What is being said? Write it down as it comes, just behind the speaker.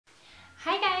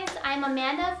I'm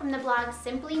Amanda from the blog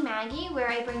Simply Maggie, where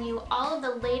I bring you all of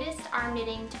the latest arm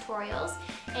knitting tutorials.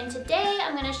 And today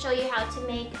I'm going to show you how to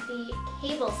make the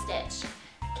cable stitch.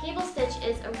 Cable stitch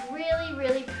is a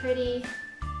really pretty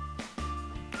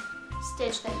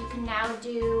stitch that you can now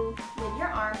do with your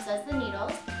arms as the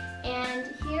needles.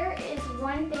 And here is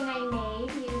one thing I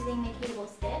made using the cable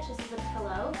stitch. This is a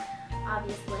pillow,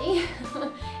 obviously.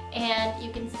 And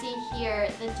you can see here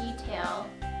the detail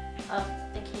of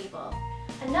the cable.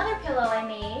 Another pillow I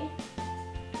made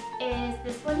is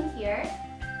this one here,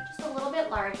 just a little bit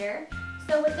larger.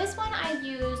 So with this one I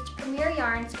used Premier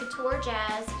Yarn's Couture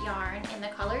Jazz yarn in the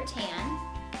color tan.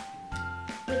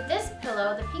 With this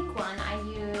pillow, the pink one, I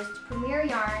used Premier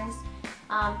Yarn's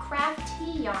Craft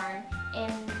Tea yarn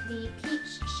in the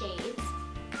peach shades.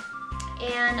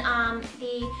 And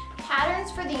the patterns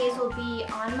for these will be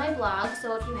on my blog,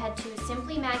 so if you head to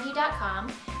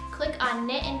simplymaggie.com, click on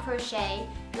knit and crochet,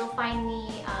 you'll find the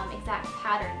exact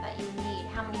pattern that you need,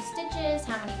 how many stitches,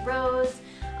 how many rows.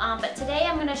 But today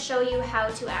I'm going to show you how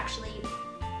to actually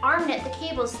arm knit the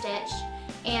cable stitch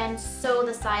and sew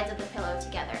the sides of the pillow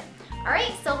together.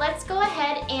 Alright, so let's go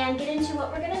ahead and get into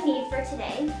what we're going to need for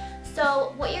today.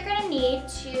 So what you're going to need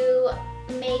to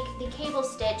make the cable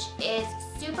stitch is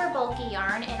super bulky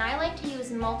yarn, and I like to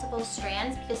use multiple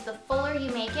strands because the fuller you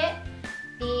make it,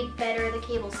 the better the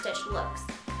cable stitch looks.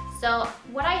 So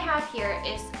what I have here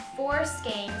is 4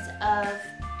 skeins of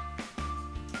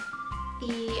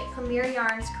the Premier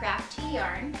Yarn's Craft Tea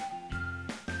yarn,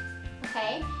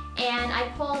 okay, and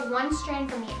I pull 1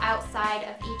 strand from the outside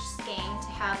of each skein to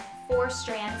have 4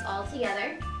 strands all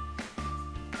together.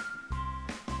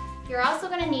 You're also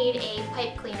going to need a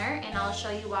pipe cleaner, and I'll show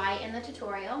you why in the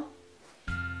tutorial.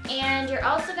 And you're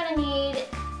also going to need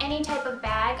any type of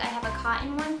bag. I have a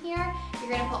cotton one here.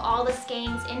 You're going to put all the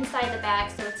skeins inside the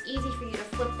bag so it's easy for you to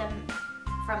flip them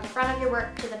from the front of your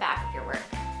work to the back of your work.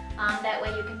 That way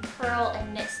you can purl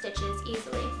and knit stitches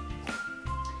easily.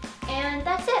 And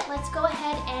that's it. Let's go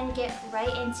ahead and get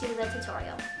right into the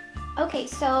tutorial. Okay,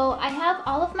 so I have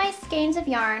all of my skeins of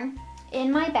yarn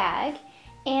in my bag,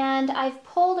 and I've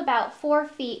pulled about 4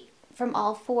 feet from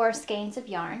all 4 skeins of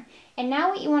yarn. And now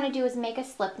what you want to do is make a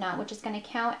slip knot, which is going to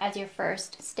count as your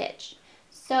first stitch.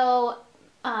 So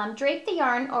drape the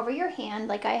yarn over your hand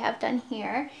like I have done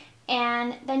here,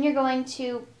 and then you're going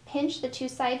to pinch the 2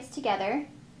 sides together,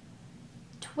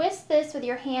 twist this with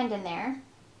your hand in there,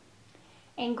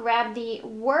 and grab the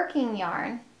working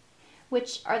yarn,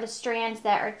 which are the strands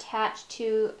that are attached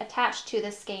to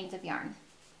the skeins of yarn.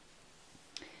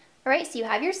 Alright, so you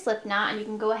have your slip knot, and you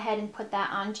can go ahead and put that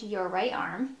onto your right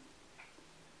arm.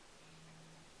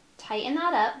 Tighten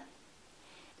that up.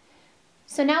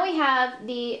 So now we have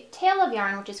the tail of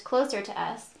yarn, which is closer to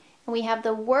us, and we have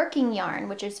the working yarn,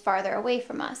 which is farther away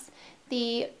from us.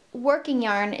 The working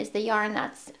yarn is the yarn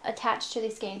that's attached to the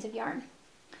skeins of yarn.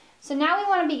 So now we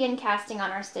want to begin casting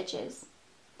on our stitches.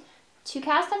 To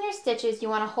cast on your stitches, you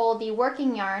want to hold the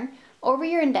working yarn over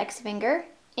your index finger,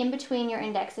 in between your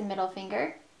index and middle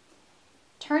finger.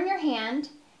 Turn your hand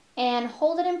and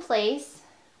hold it in place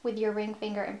with your ring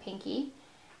finger and pinky.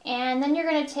 And then you're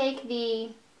going to take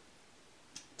the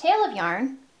tail of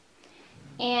yarn,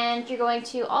 and you're going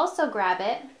to also grab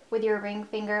it with your ring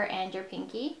finger and your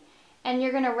pinky, and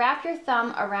you're going to wrap your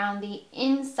thumb around the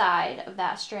inside of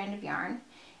that strand of yarn,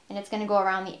 and it's going to go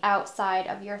around the outside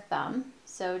of your thumb,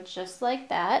 so just like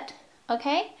that,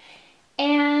 okay?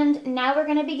 And now we're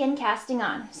going to begin casting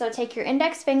on. So take your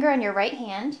index finger on your right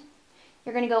hand,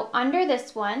 you're going to go under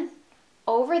this one,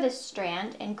 over this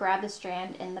strand, and grab the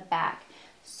strand in the back.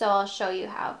 So I'll show you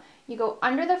how. You go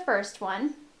under the first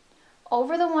one,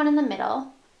 over the one in the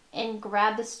middle, and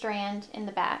grab the strand in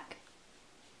the back.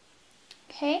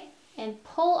 Okay, and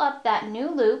pull up that new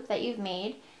loop that you've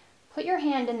made, put your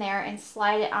hand in there and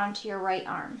slide it onto your right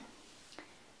arm.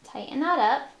 Tighten that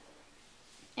up,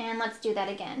 and let's do that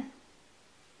again.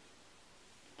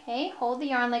 Okay, hold the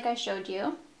yarn like I showed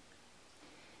you.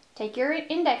 Take your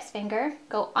index finger,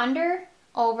 go under,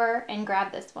 over, and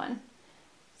grab this one.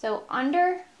 So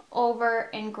under, over,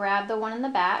 and grab the one in the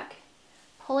back,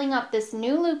 pulling up this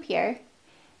new loop here,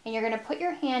 and you're going to put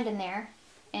your hand in there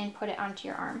and put it onto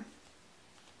your arm.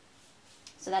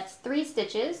 So that's 3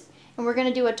 stitches, and we're going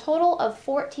to do a total of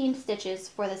 14 stitches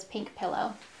for this pink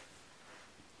pillow.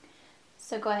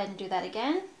 So go ahead and do that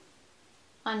again.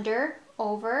 Under,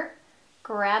 over,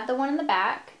 grab the one in the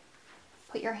back,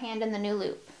 put your hand in the new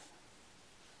loop.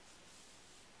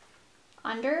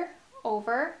 Under,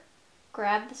 over,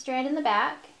 grab the strand in the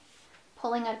back,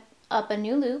 pulling up a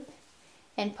new loop,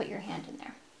 and put your hand in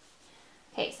there.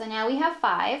 Okay, so now we have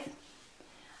 5.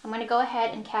 I'm going to go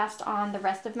ahead and cast on the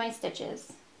rest of my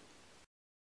stitches.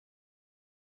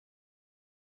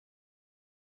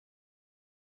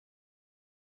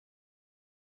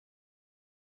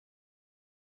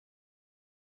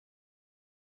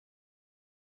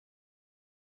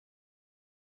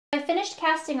 finished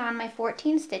casting on my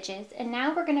 14 stitches, and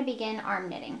now we're going to begin arm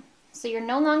knitting. So you're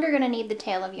no longer going to need the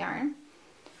tail of yarn.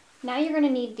 Now you're going to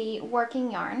need the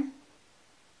working yarn.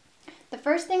 The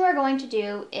first thing we're going to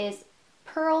do is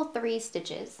purl 3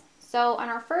 stitches. So on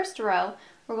our first row,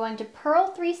 we're going to purl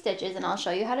 3 stitches, and I'll show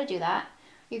you how to do that.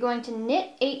 You're going to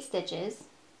knit 8 stitches,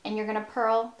 and you're going to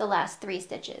purl the last 3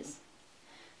 stitches.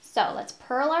 So let's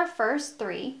purl our first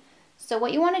 3. So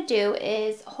what you want to do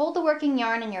is hold the working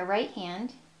yarn in your right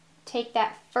hand, take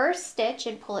that first stitch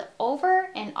and pull it over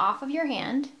and off of your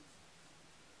hand.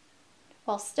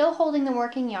 While still holding the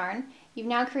working yarn, you've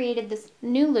now created this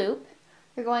new loop.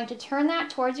 You're going to turn that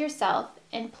towards yourself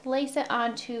and place it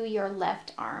onto your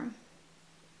left arm.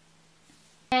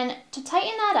 And to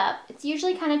tighten that up, it's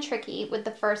usually kind of tricky with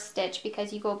the first stitch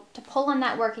because you go to pull on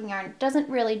that working yarn, it doesn't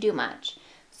really do much.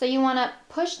 So you want to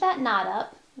push that knot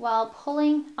up while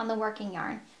pulling on the working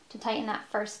yarn to tighten that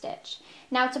first stitch.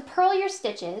 Now to purl your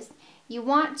stitches, you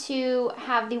want to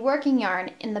have the working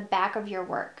yarn in the back of your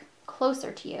work,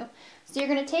 closer to you. So you're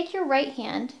going to take your right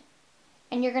hand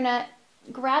and you're going to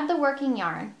grab the working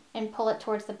yarn and pull it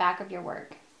towards the back of your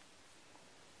work.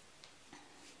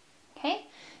 Okay,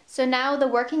 so now the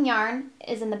working yarn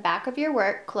is in the back of your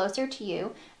work, closer to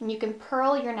you, and you can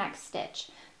purl your next stitch.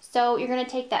 So you're going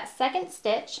to take that second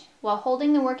stitch while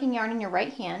holding the working yarn in your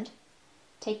right hand,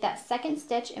 take that second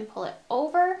stitch and pull it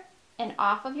over and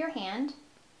off of your hand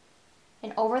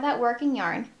and over that working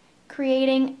yarn,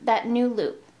 creating that new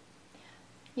loop.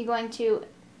 You're going to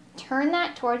turn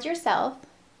that towards yourself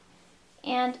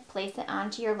and place it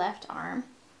onto your left arm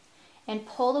and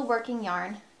pull the working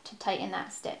yarn to tighten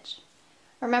that stitch.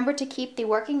 Remember to keep the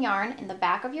working yarn in the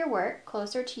back of your work,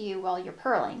 closer to you while you're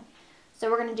purling. So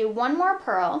we're going to do one more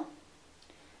purl,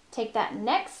 take that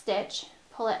next stitch,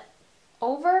 pull it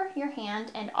over your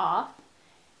hand and off,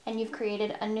 and you've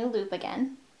created a new loop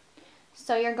again.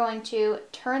 So you're going to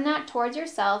turn that towards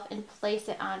yourself and place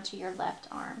it onto your left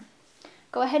arm.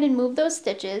 Go ahead and move those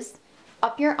stitches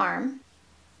up your arm.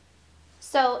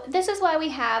 So this is why we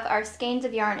have our skeins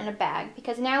of yarn in a bag,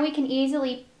 because now we can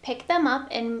easily pick them up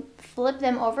and flip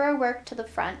them over our work to the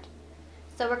front.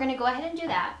 So we're going to go ahead and do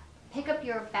that. Pick up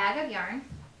your bag of yarn,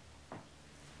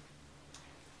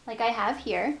 like I have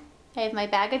here. I have my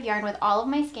bag of yarn with all of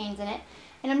my skeins in it,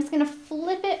 and I'm just going to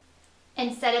flip it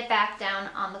and set it back down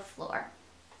on the floor.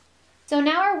 So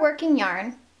now our working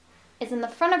yarn is in the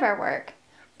front of our work,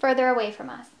 further away from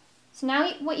us. So now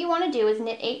what you want to do is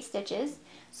knit 8 stitches.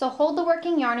 So hold the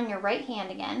working yarn in your right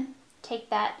hand again, take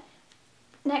that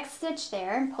next stitch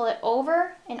there and pull it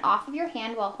over and off of your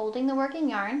hand while holding the working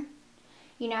yarn.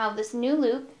 You now have this new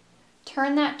loop.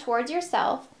 Turn that towards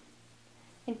yourself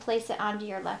and place it onto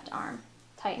your left arm.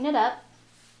 Tighten it up.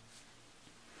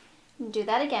 And do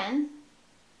that again.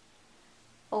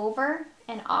 Over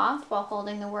and off while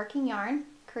holding the working yarn,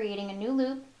 creating a new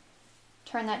loop.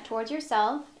 Turn that towards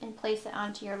yourself and place it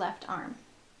onto your left arm.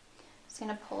 Just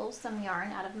going to pull some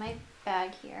yarn out of my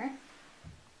bag here.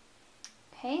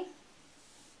 Okay,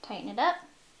 tighten it up.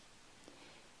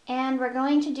 And we're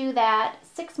going to do that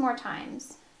 6 more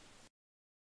times.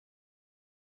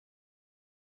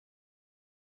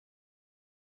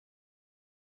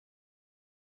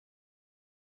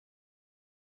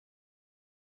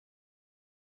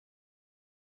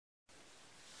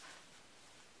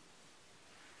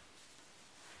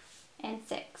 And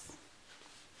 6.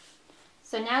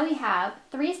 So now we have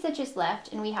 3 stitches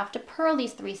left and we have to purl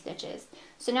these 3 stitches.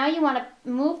 So now you want to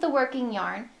move the working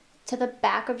yarn to the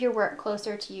back of your work,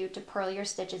 closer to you, to purl your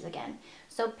stitches again.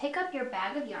 So pick up your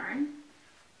bag of yarn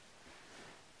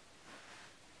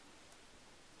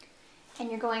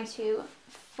and you're going to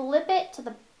flip it to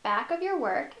the back of your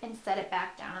work and set it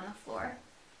back down on the floor.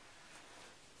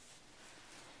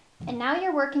 And now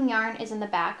your working yarn is in the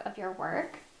back of your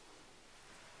work.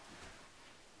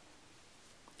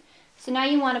 So now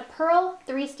you want to purl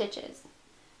 3 stitches.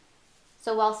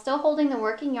 So while still holding the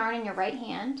working yarn in your right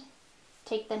hand,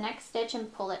 take the next stitch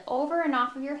and pull it over and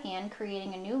off of your hand,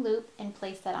 creating a new loop, and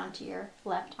place that onto your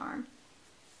left arm.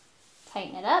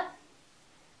 Tighten it up.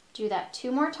 Do that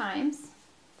 2 more times.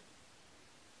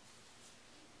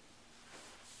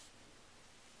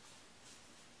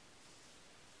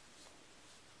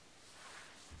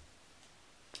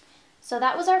 So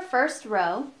that was our first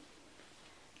row.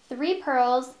 3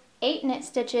 purls, 8 knit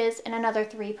stitches, and another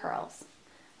 3 purls.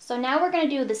 So now we're going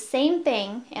to do the same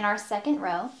thing in our second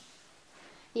row.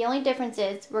 The only difference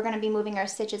is we're going to be moving our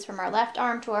stitches from our left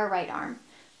arm to our right arm.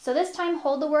 So this time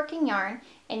hold the working yarn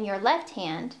in your left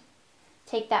hand,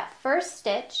 take that first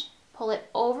stitch, pull it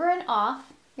over and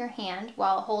off your hand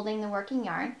while holding the working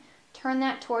yarn, turn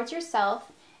that towards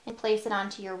yourself and place it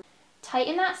onto your.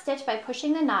 tighten that stitch by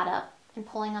pushing the knot up and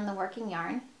pulling on the working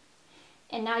yarn.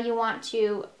 And now you want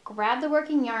to grab the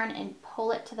working yarn and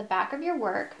pull it to the back of your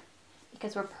work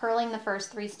because we're purling the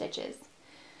first 3 stitches.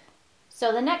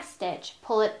 So the next stitch,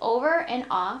 pull it over and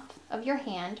off of your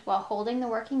hand while holding the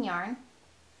working yarn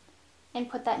and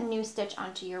put that new stitch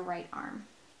onto your right arm.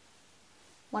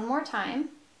 One more time,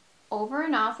 over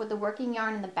and off with the working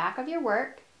yarn in the back of your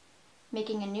work,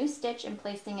 making a new stitch and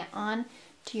placing it on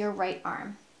to your right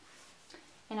arm.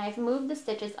 And I've moved the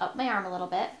stitches up my arm a little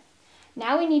bit.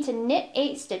 Now we need to knit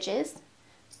 8 stitches.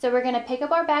 So we're going to pick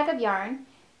up our bag of yarn,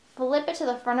 flip it to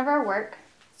the front of our work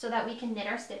so that we can knit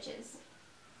our stitches.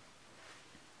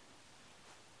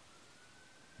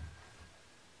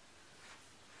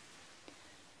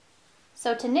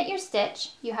 So to knit your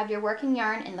stitch, you have your working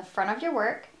yarn in the front of your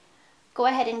work. Go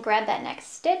ahead and grab that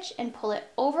next stitch and pull it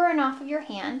over and off of your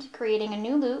hand, creating a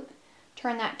new loop.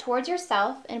 Turn that towards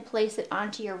yourself and place it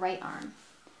onto your right arm.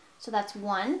 So that's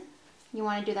 1. You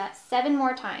want to do that 7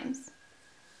 more times.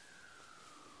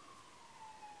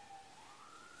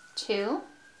 2,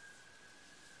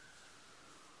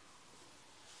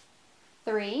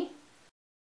 3, 4.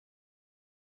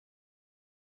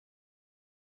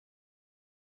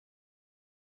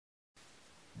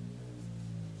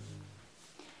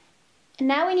 And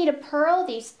now we need to purl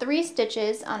these 3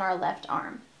 stitches on our left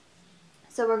arm.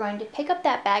 So we're going to pick up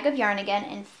that bag of yarn again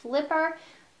and flip our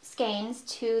skeins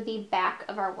to the back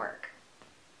of our work.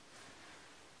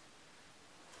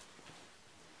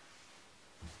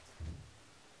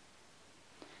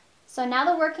 So now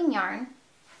the working yarn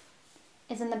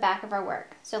is in the back of our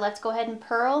work. So let's go ahead and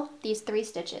purl these 3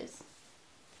 stitches.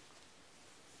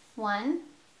 1,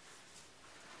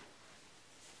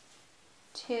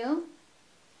 2,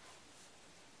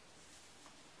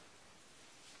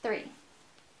 3.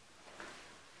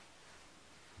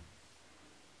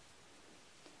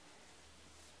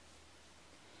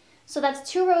 So that's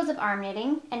 2 rows of arm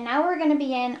knitting, and now we're going to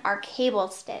begin our cable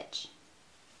stitch.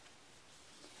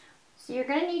 So you're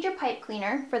going to need your pipe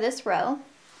cleaner for this row.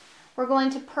 We're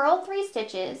going to purl 3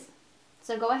 stitches,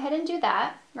 so go ahead and do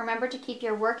that. Remember to keep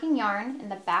your working yarn in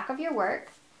the back of your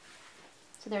work.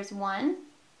 So there's 1,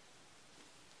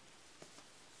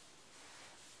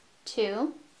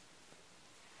 2,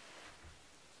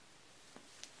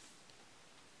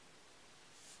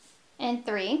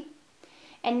 3.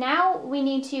 And now we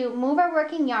need to move our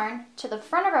working yarn to the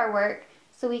front of our work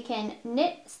so we can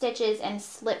knit stitches and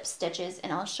slip stitches,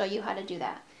 and I'll show you how to do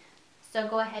that. So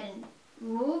go ahead and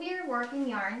move your working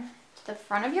yarn to the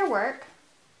front of your work.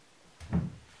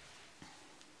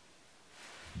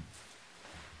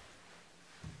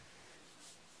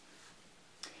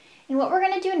 And what we're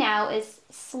going to do now is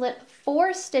slip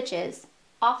 4 stitches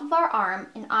off of our arm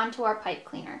and onto our pipe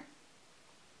cleaner.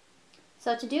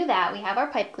 So to do that, we have our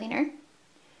pipe cleaner.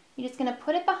 You're just going to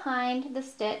put it behind the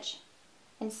stitch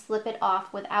and slip it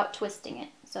off without twisting it.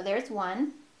 So there's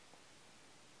 1,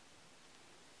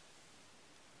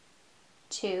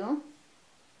 2,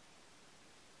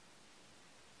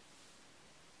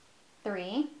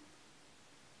 3.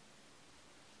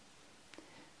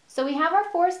 So we have our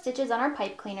 4 stitches on our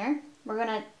pipe cleaner. We're going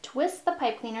to twist the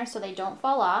pipe cleaner so they don't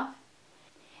fall off.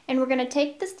 And we're going to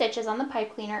take the stitches on the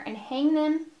pipe cleaner and hang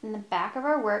them in the back of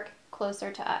our work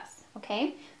closer to us.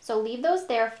 Okay, so leave those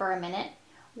there for a minute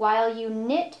while you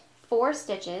knit 4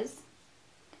 stitches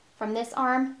from this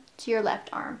arm to your left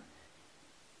arm.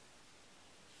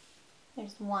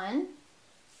 There's 1,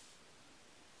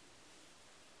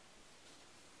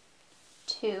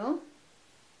 2,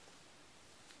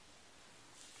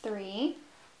 3,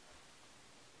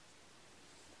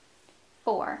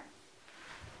 4.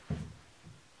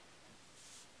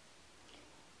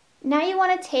 Now you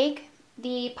want to take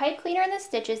the pipe cleaner and the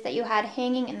stitches that you had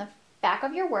hanging in the back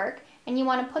of your work, and you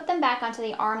want to put them back onto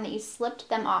the arm that you slipped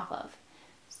them off of.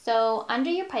 So under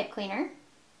your pipe cleaner,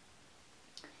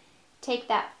 take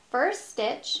that first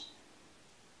stitch,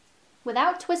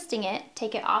 without twisting it,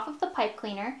 take it off of the pipe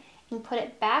cleaner and put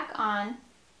it back on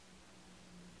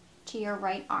to your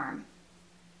right arm,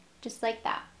 just like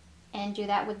that. And do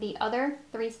that with the other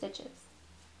 3 stitches.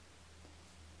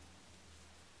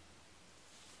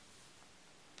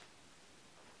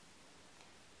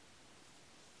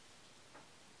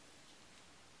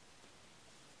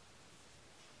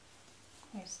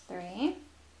 There's 3.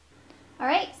 All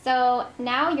right, so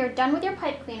now you're done with your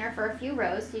pipe cleaner for a few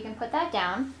rows, so you can put that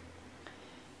down.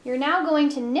 You're now going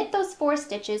to knit those 4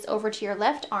 stitches over to your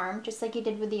left arm, just like you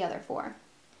did with the other 4.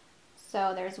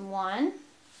 So there's 1,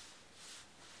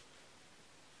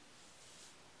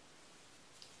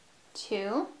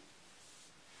 2,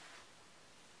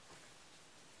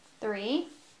 3,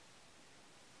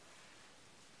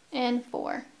 and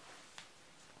 4.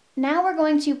 Now we're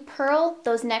going to purl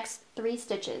those next 3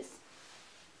 stitches.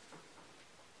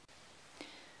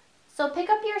 So pick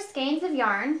up your skeins of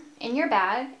yarn in your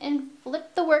bag and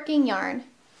flip the working yarn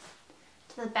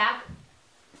to the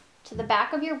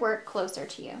back of your work closer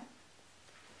to you.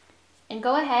 And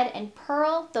go ahead and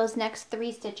purl those next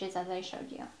 3 stitches as I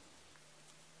showed you.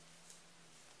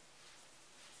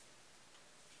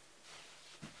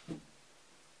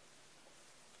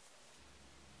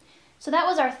 So that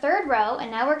was our 3rd row, and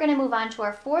now we're going to move on to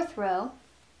our 4th row.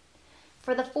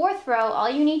 For the 4th row, all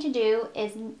you need to do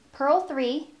is purl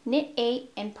 3, knit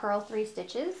 8, and purl 3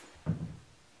 stitches.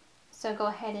 So go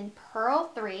ahead and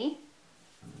purl 3,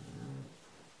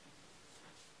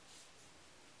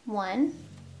 1.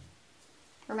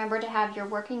 Remember to have your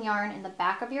working yarn in the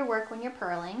back of your work when you're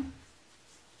purling.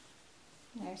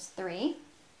 There's 3.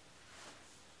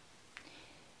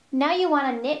 Now you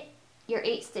want to knit your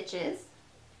 8 stitches.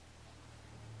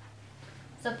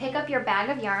 So pick up your bag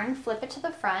of yarn, flip it to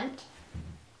the front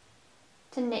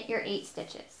to knit your 8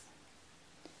 stitches.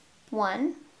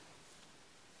 1,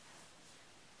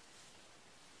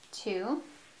 2,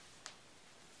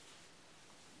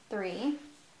 3,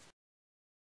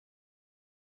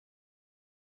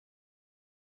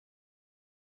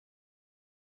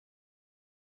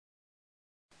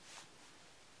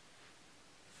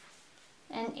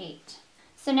 and 8.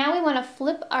 So now we want to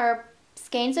flip our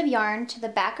skeins of yarn to the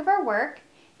back of our work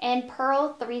and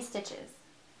purl 3 stitches.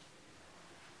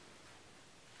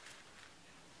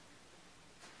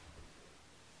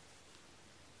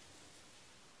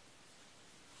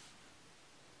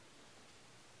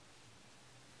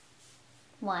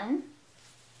 One,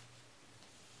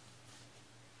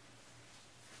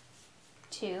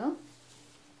 2,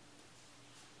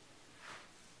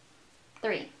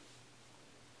 3.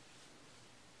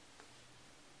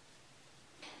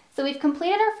 So we've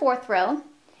completed our 4th row,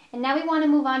 and now we want to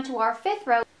move on to our 5th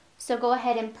row. So go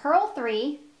ahead and purl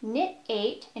 3, knit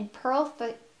 8, and purl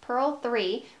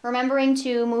 3, remembering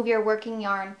to move your working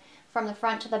yarn from the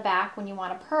front to the back when you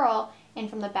want to purl, and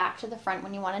from the back to the front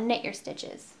when you want to knit your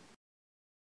stitches.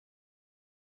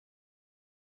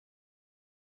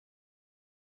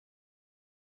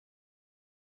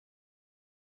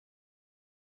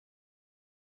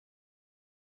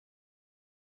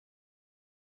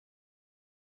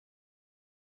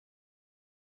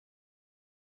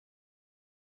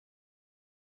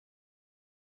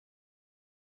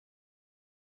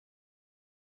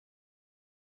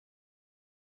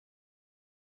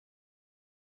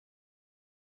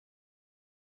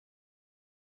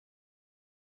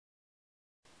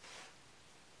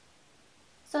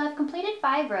 So I've completed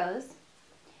 5 rows,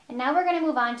 and now we're going to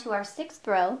move on to our 6th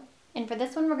row, and for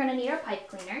this one we're going to need our pipe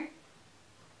cleaner.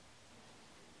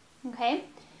 Okay,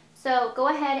 so go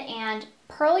ahead and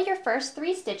purl your first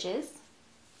 3 stitches,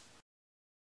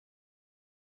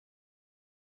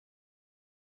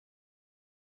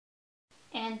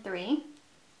 and 3.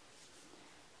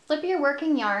 Flip your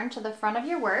working yarn to the front of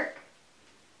your work,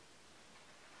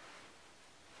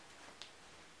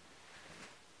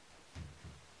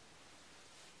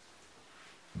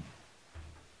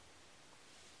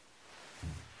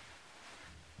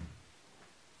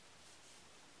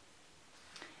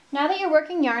 now that your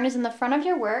working yarn is in the front of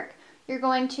your work, you're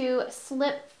going to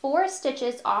slip 4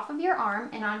 stitches off of your arm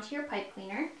and onto your pipe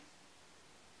cleaner.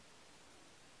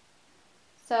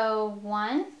 So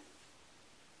 1,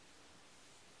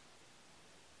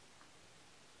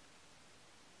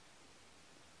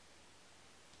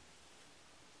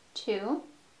 2,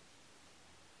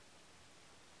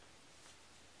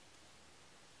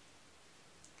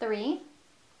 3,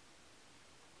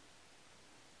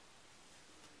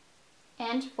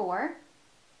 and 4.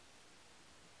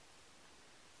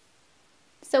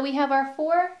 So we have our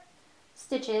 4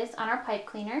 stitches on our pipe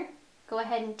cleaner. Go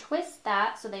ahead and twist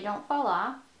that so they don't fall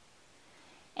off.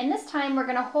 And this time we're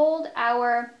going to hold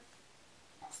our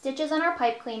stitches on our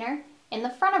pipe cleaner in the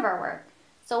front of our work.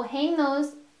 So hang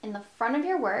those in the front of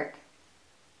your work.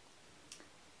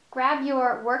 Grab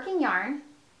your working yarn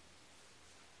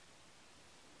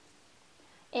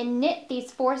and knit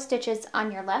these 4 stitches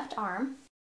on your left arm.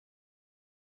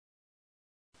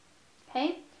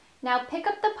 Okay, now pick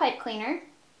up the pipe cleaner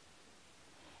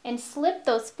and slip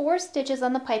those 4 stitches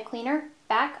on the pipe cleaner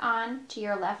back on to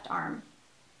your left arm,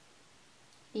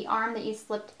 the arm that you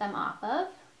slipped them off of,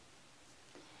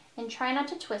 and try not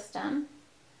to twist them.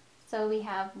 So we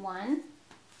have 1,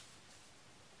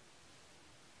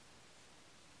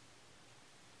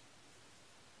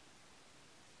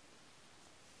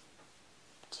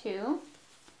 2,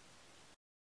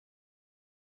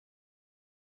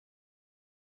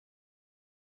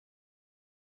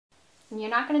 And you're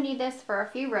not going to need this for a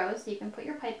few rows, so you can put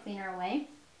your pipe cleaner away.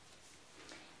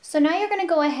 So now you're going to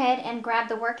go ahead and grab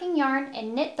the working yarn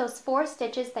and knit those 4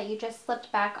 stitches that you just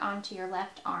slipped back onto your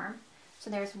left arm. So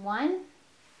there's 1,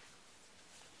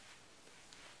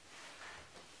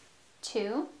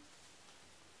 2,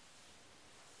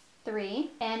 3,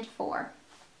 and 4.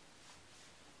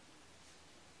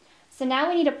 So now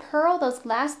we need to purl those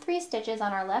last 3 stitches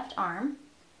on our left arm.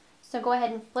 So go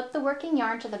ahead and flip the working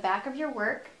yarn to the back of your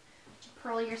work to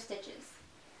purl your stitches.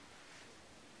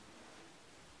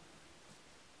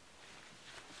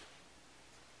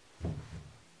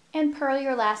 And purl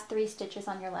your last 3 stitches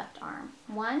on your left arm.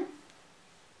 1,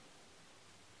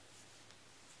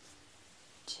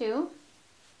 2,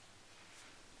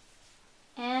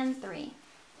 and 3.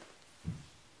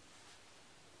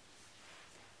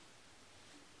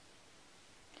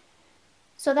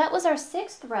 So that was our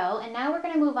 6th row, and now we're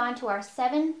going to move on to our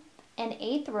 7th and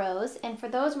 8th rows, and for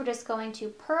those we're just going to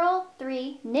purl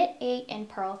 3, knit 8, and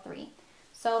purl 3.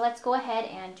 So let's go ahead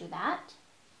and do that.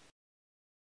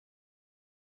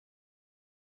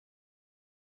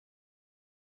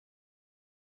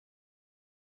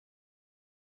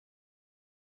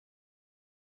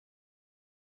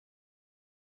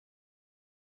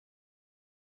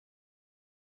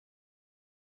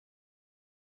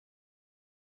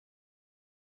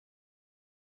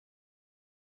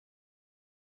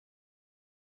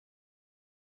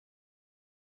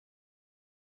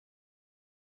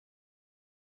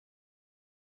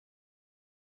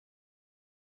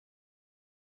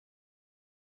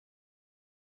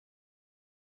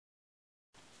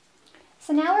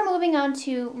 So now we're moving on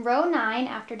to row 9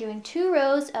 after doing 2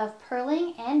 rows of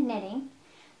purling and knitting.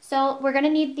 So we're going to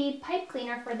need the pipe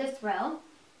cleaner for this row.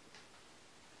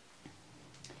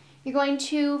 You're going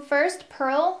to first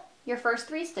purl your first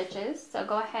 3 stitches. So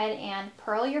go ahead and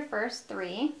purl your first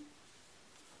 3.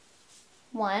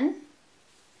 1,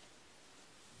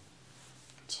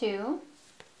 2,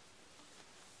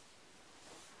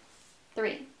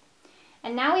 3.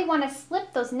 And now we want to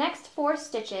slip those next 4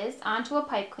 stitches onto a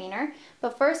pipe cleaner,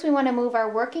 but first we want to move our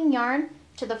working yarn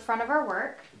to the front of our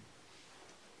work.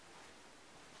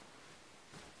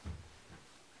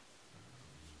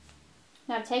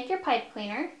 Now take your pipe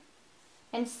cleaner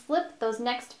and slip those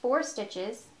next 4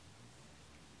 stitches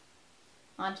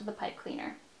onto the pipe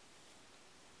cleaner.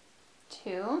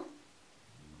 2,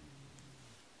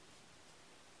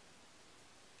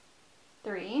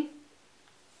 3,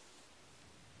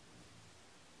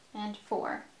 and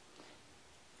 4.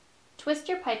 Twist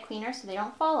your pipe cleaner so they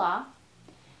don't fall off.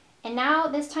 And now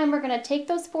this time we're going to take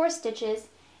those 4 stitches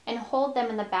and hold them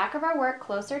in the back of our work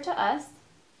closer to us.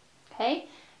 Okay,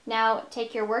 now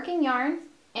take your working yarn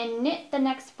and knit the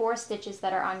next 4 stitches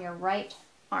that are on your right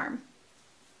arm.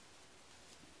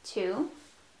 2,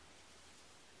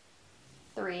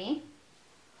 3,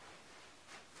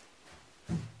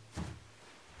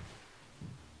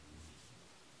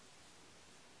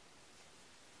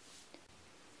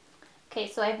 'kay,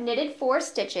 so I've knitted 4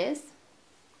 stitches.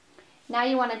 Now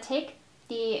you want to take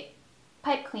the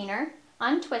pipe cleaner,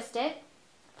 untwist it,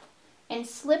 and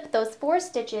slip those 4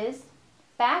 stitches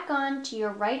back onto your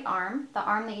right arm, the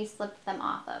arm that you slipped them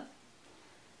off of.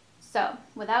 So,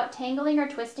 without tangling or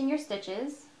twisting your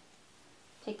stitches,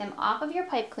 take them off of your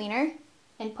pipe cleaner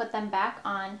and put them back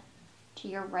on to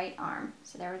your right arm.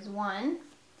 So there's 1,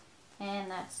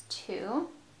 and that's 2.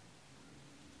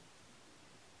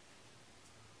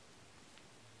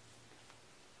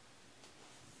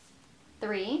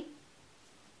 3,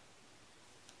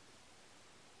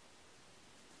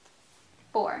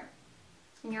 4.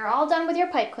 And you're all done with your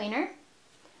pipe cleaner.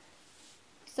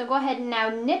 So go ahead and now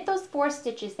knit those 4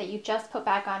 stitches that you just put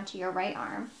back onto your right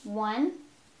arm. 1,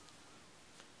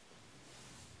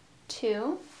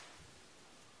 2,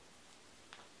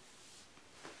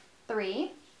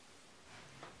 3,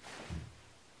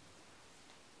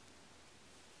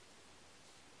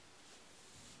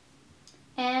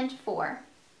 and 4.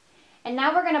 And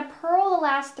now we're going to purl the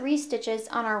last 3 stitches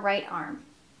on our right arm.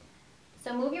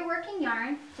 So move your working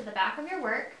yarn to the back of your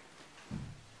work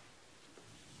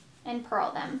and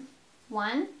purl them.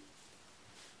 1,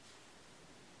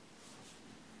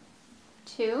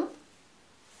 2,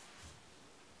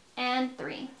 and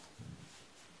 3.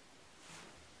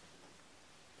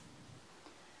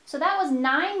 So that was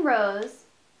 9 rows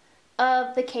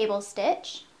of the cable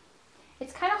stitch.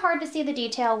 It's kind of hard to see the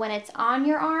detail when it's on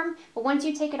your arm, but once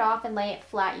you take it off and lay it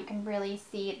flat, you can really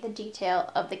see the detail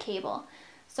of the cable.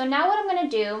 So now what I'm going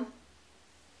to do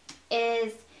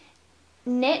is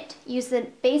use the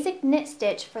basic knit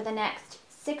stitch for the next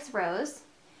 6 rows.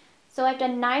 So I've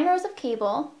done 9 rows of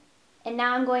cable, and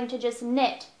now I'm going to just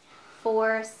knit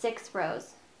for 6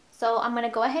 rows. So I'm going to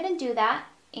go ahead and do that,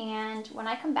 and when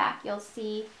I come back you'll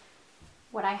see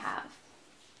what I have.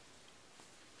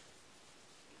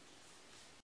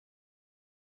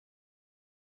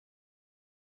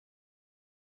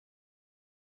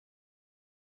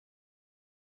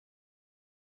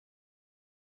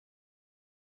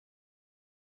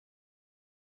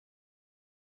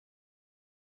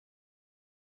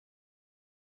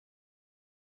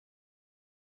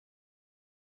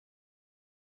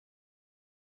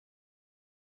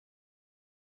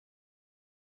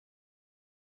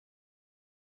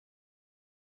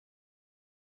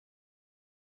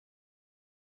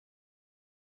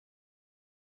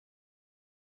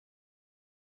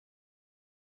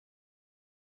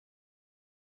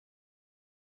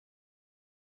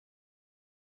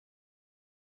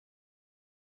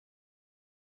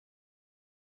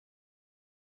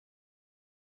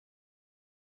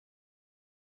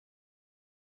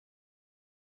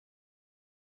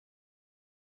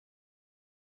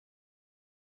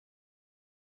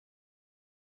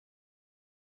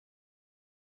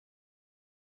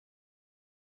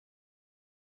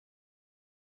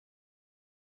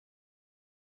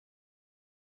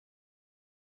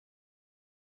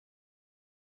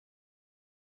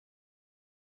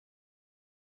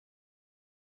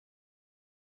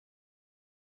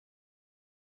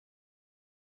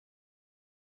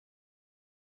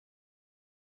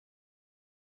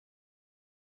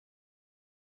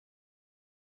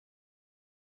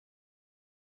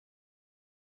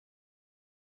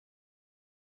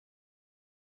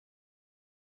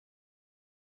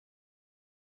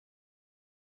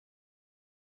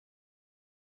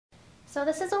 So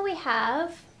this is what we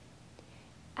have.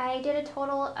 I did a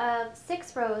total of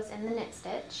 6 rows in the knit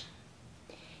stitch.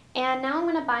 And now I'm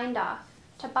going to bind off.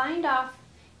 To bind off,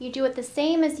 you do it the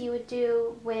same as you would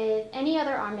do with any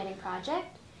other arm knitting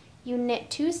project. You knit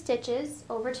 2 stitches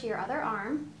over to your other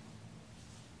arm.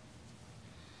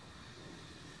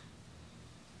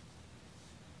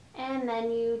 And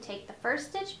then you take the first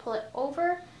stitch, pull it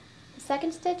over the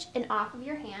second stitch and off of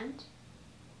your hand.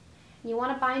 You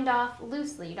want to bind off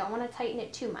loosely, you don't want to tighten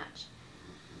it too much.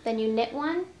 Then you knit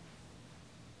one,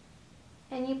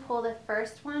 and you pull the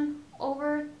first one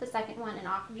over the second one and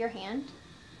off of your hand.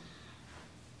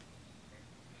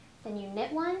 Then you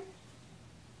knit one,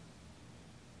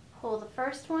 pull the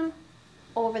first one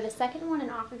over the second one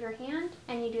and off of your hand,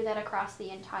 and you do that across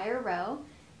the entire row,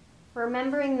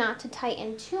 remembering not to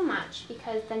tighten too much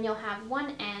because then you'll have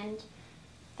one end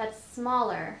that's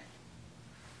smaller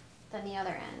than the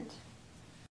other end.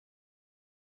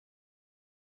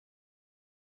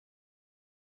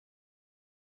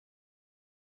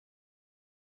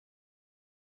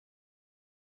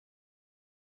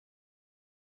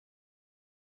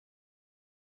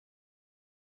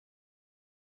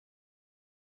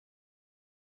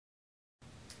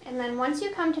 And then once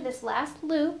you come to this last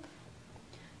loop,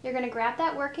 you're going to grab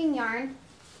that working yarn,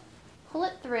 pull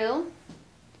it through,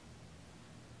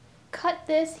 cut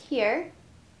this here,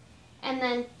 and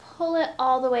then pull it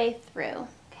all the way through,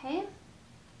 okay?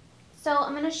 So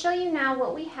I'm going to show you now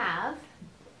what we have,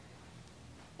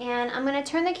 and I'm going to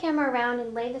turn the camera around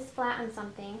and lay this flat on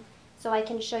something so I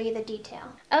can show you the detail.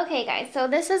 Okay guys, so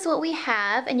this is what we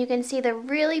have, and you can see the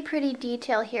really pretty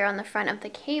detail here on the front of the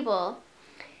cable.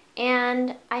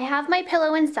 And I have my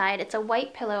pillow inside. It's a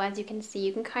white pillow, as you can see.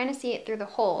 You can kind of see it through the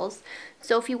holes.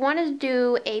 So if you wanted to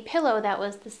do a pillow that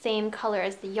was the same color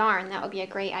as the yarn, that would be a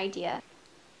great idea.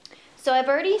 So I've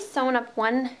already sewn up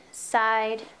one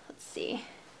side, let's see,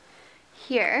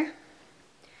 here,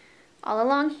 all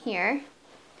along here.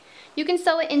 You can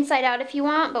sew it inside out if you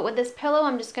want, but with this pillow,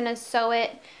 I'm just going to sew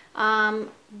it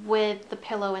with the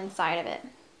pillow inside of it.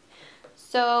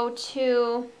 So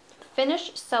to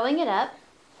finish sewing it up,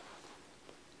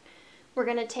 we're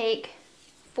going to take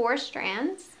 4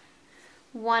 strands,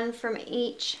 1 from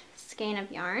each skein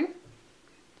of yarn.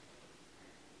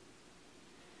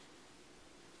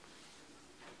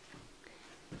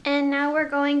 And now we're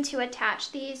going to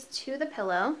attach these to the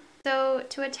pillow. So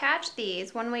to attach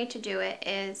these, one way to do it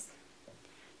is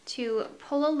to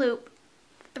pull a loop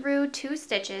through 2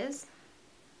 stitches,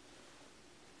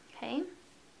 okay?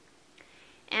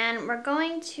 And we're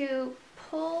going to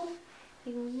pull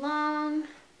a long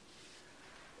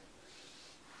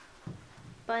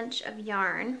bunch of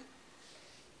yarn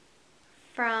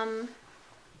from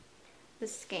the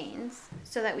skeins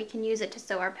so that we can use it to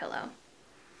sew our pillow.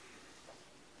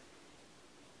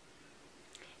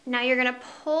 Now you're going to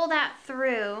pull that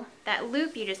through, that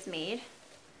loop you just made,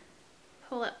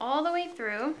 pull it all the way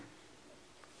through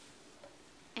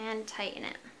and tighten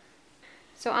it.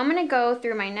 So I'm going to go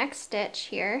through my next stitch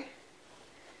here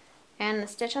and the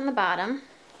stitch on the bottom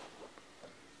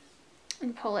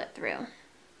and pull it through.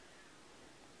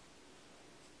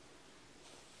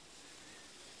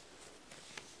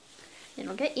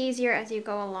 It'll get easier as you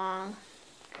go along.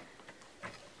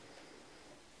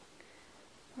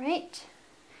 Right,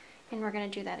 and we're going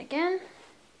to do that again.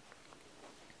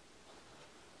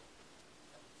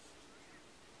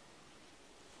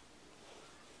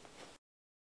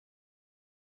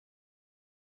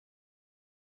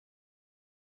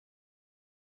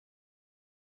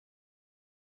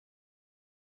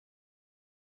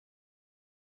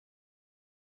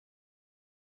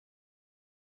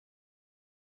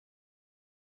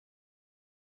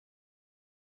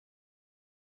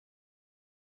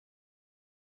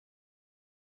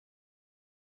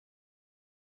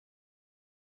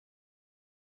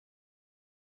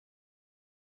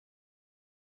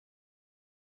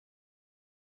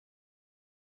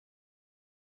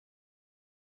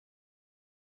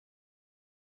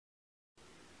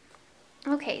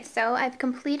 Okay, so I've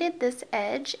completed this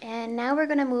edge, and now we're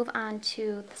going to move on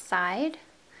to the side,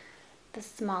 the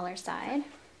smaller side.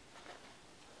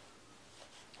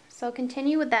 So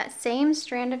continue with that same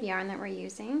strand of yarn that we're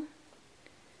using,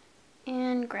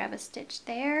 and grab a stitch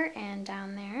there and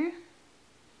down there,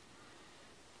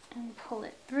 and pull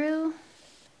it through.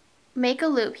 Make a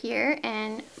loop here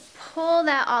and pull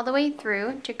that all the way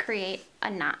through to create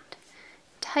a knot.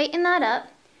 Tighten that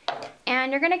up,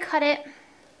 and you're going to cut it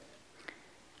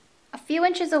a few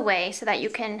inches away so that you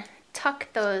can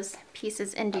tuck those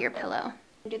pieces into your pillow.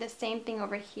 Do the same thing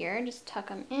over here, just tuck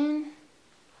them in.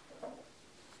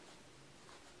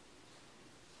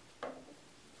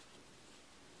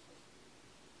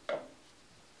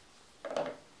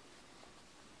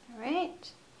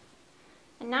 Alright,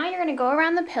 and now you're going to go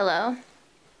around the pillow.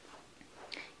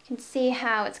 You can see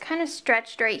how it's kind of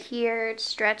stretched right here, it's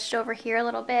stretched over here a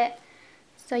little bit.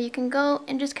 So you can go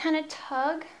and just kind of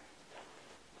tug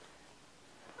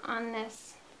on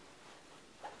this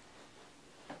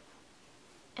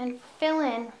and fill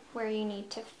in where you need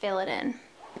to fill it in.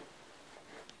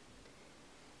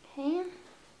 Okay.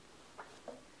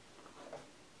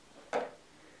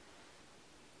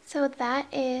 So that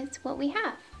is what we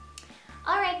have.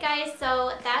 Alright guys,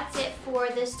 so that's it for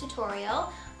this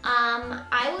tutorial.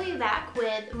 I will be back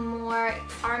with more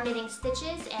arm knitting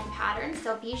stitches and patterns,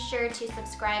 so be sure to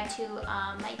subscribe to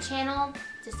my channel.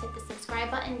 Just hit the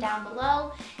subscribe button down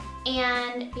below,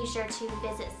 and be sure to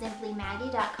visit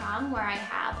simplymaggie.com, where I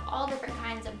have all different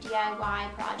kinds of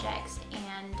DIY projects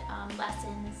and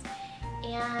lessons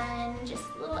and just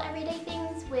little everyday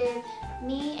things with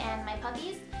me and my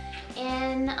puppies.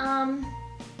 And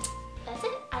that's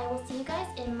it. I will see you guys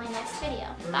in my next video.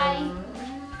 Bye.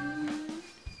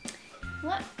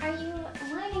 What are you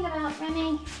whining about,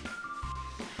 Remy?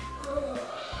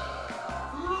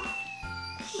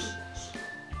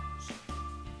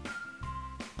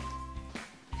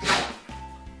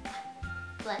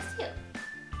 Bless you.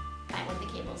 Fine with the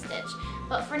cable stitch.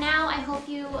 But for now, I hope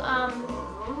you,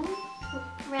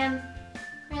 Rem,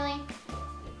 really?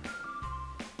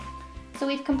 So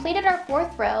we've completed our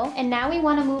 4th row, and now we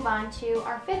want to move on to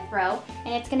our 5th row,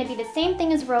 and it's going to be the same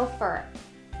thing as row 4.